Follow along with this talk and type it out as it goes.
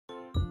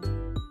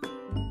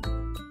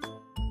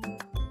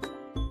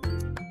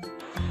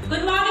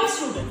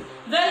student.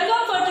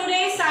 Welcome for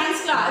today's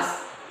science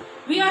class.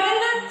 We are in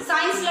the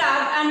science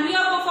lab and we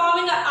are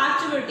performing an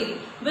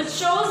activity which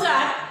shows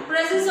that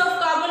presence of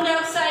carbon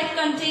dioxide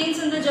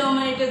contains in the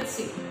germinated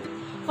seed.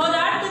 For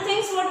that, the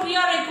things what we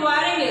are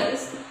requiring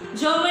is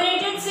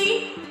germinated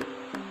seed,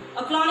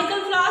 a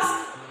conical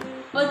flask,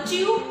 a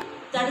tube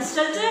that is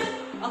tilted,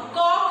 a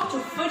cork to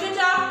fit it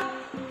up,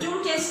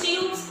 2 test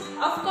tubes,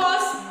 of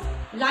course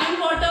lime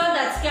water,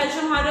 that's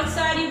calcium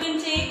hydroxide you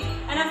can take,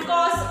 and of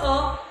course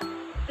a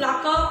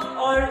plucker,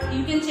 or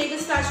you can take a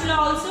spatula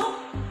also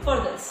for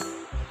this.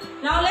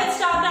 Now let's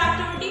start the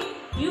activity.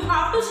 You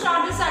have to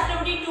start this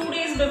activity 2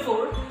 days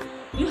before.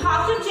 You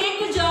have to take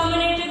the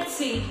germinated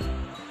seed,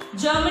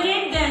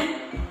 germinate them.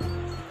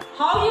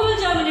 How you will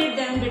germinate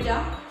them,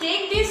 beta?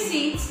 Take these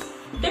seeds,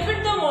 dip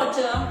in the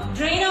water,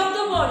 drain out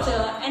the water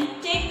and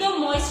take the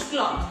moist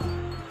cloth.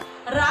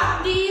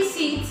 Wrap these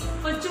seeds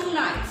for 2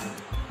 nights.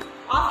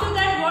 After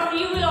that, what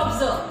you will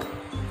observe?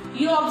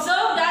 You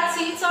observe that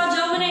seeds are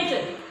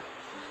germinated.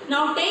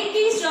 Now take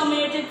these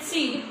germinated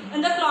seed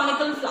in the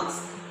conical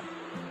flask.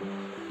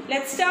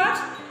 Let's start.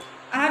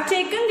 I have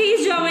taken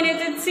these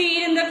germinated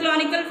seed in the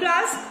conical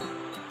flask.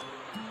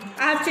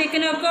 I have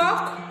taken a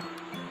cork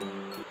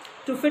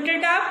to fit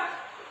it up.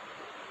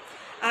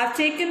 I have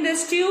taken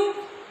this tube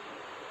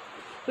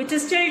which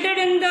is tilted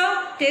in the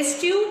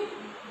test tube.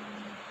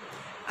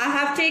 I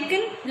have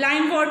taken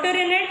lime water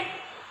in it.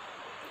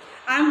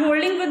 I am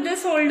holding with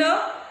this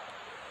holder.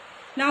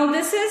 Now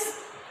this is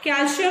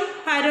calcium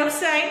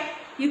hydroxide.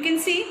 You can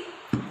see.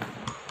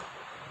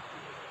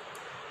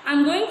 I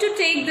am going to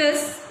take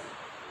this,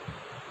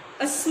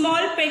 a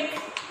small pick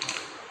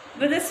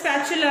with a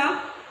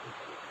spatula,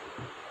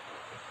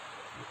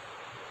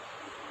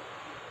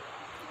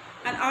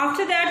 and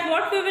after that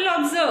what we will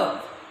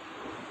observe?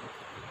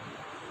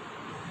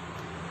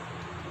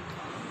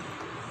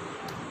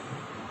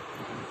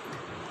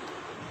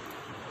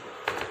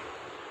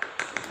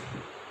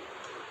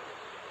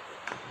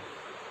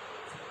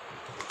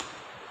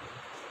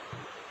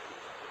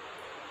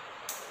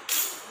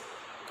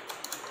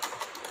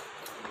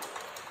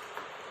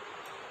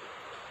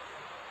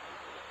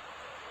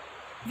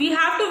 We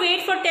have to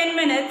wait for 10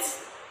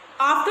 minutes.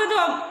 After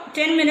the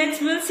 10 minutes,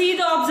 we'll see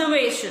the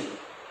observation.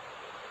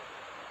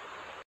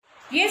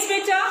 Yes,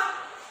 beta.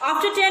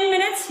 After 10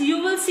 minutes, you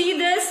will see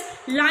this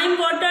lime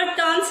water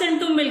turns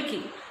into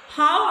milky.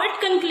 How it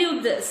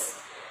concludes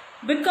this?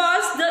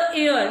 Because the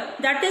air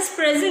that is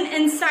present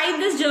inside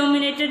this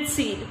germinated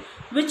seed,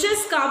 which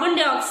is carbon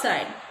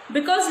dioxide,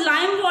 because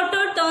lime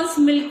water turns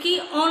milky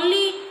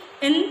only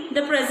in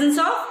the presence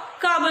of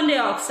carbon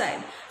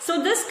dioxide.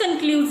 So this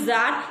concludes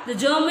that the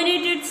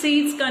germinated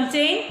seeds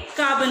contain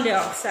carbon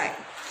dioxide.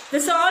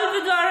 This all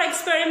with our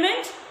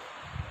experiment.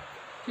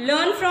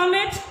 Learn from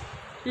it.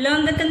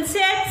 Learn the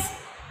concepts.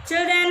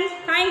 Till then,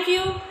 thank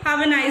you.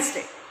 Have a nice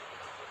day.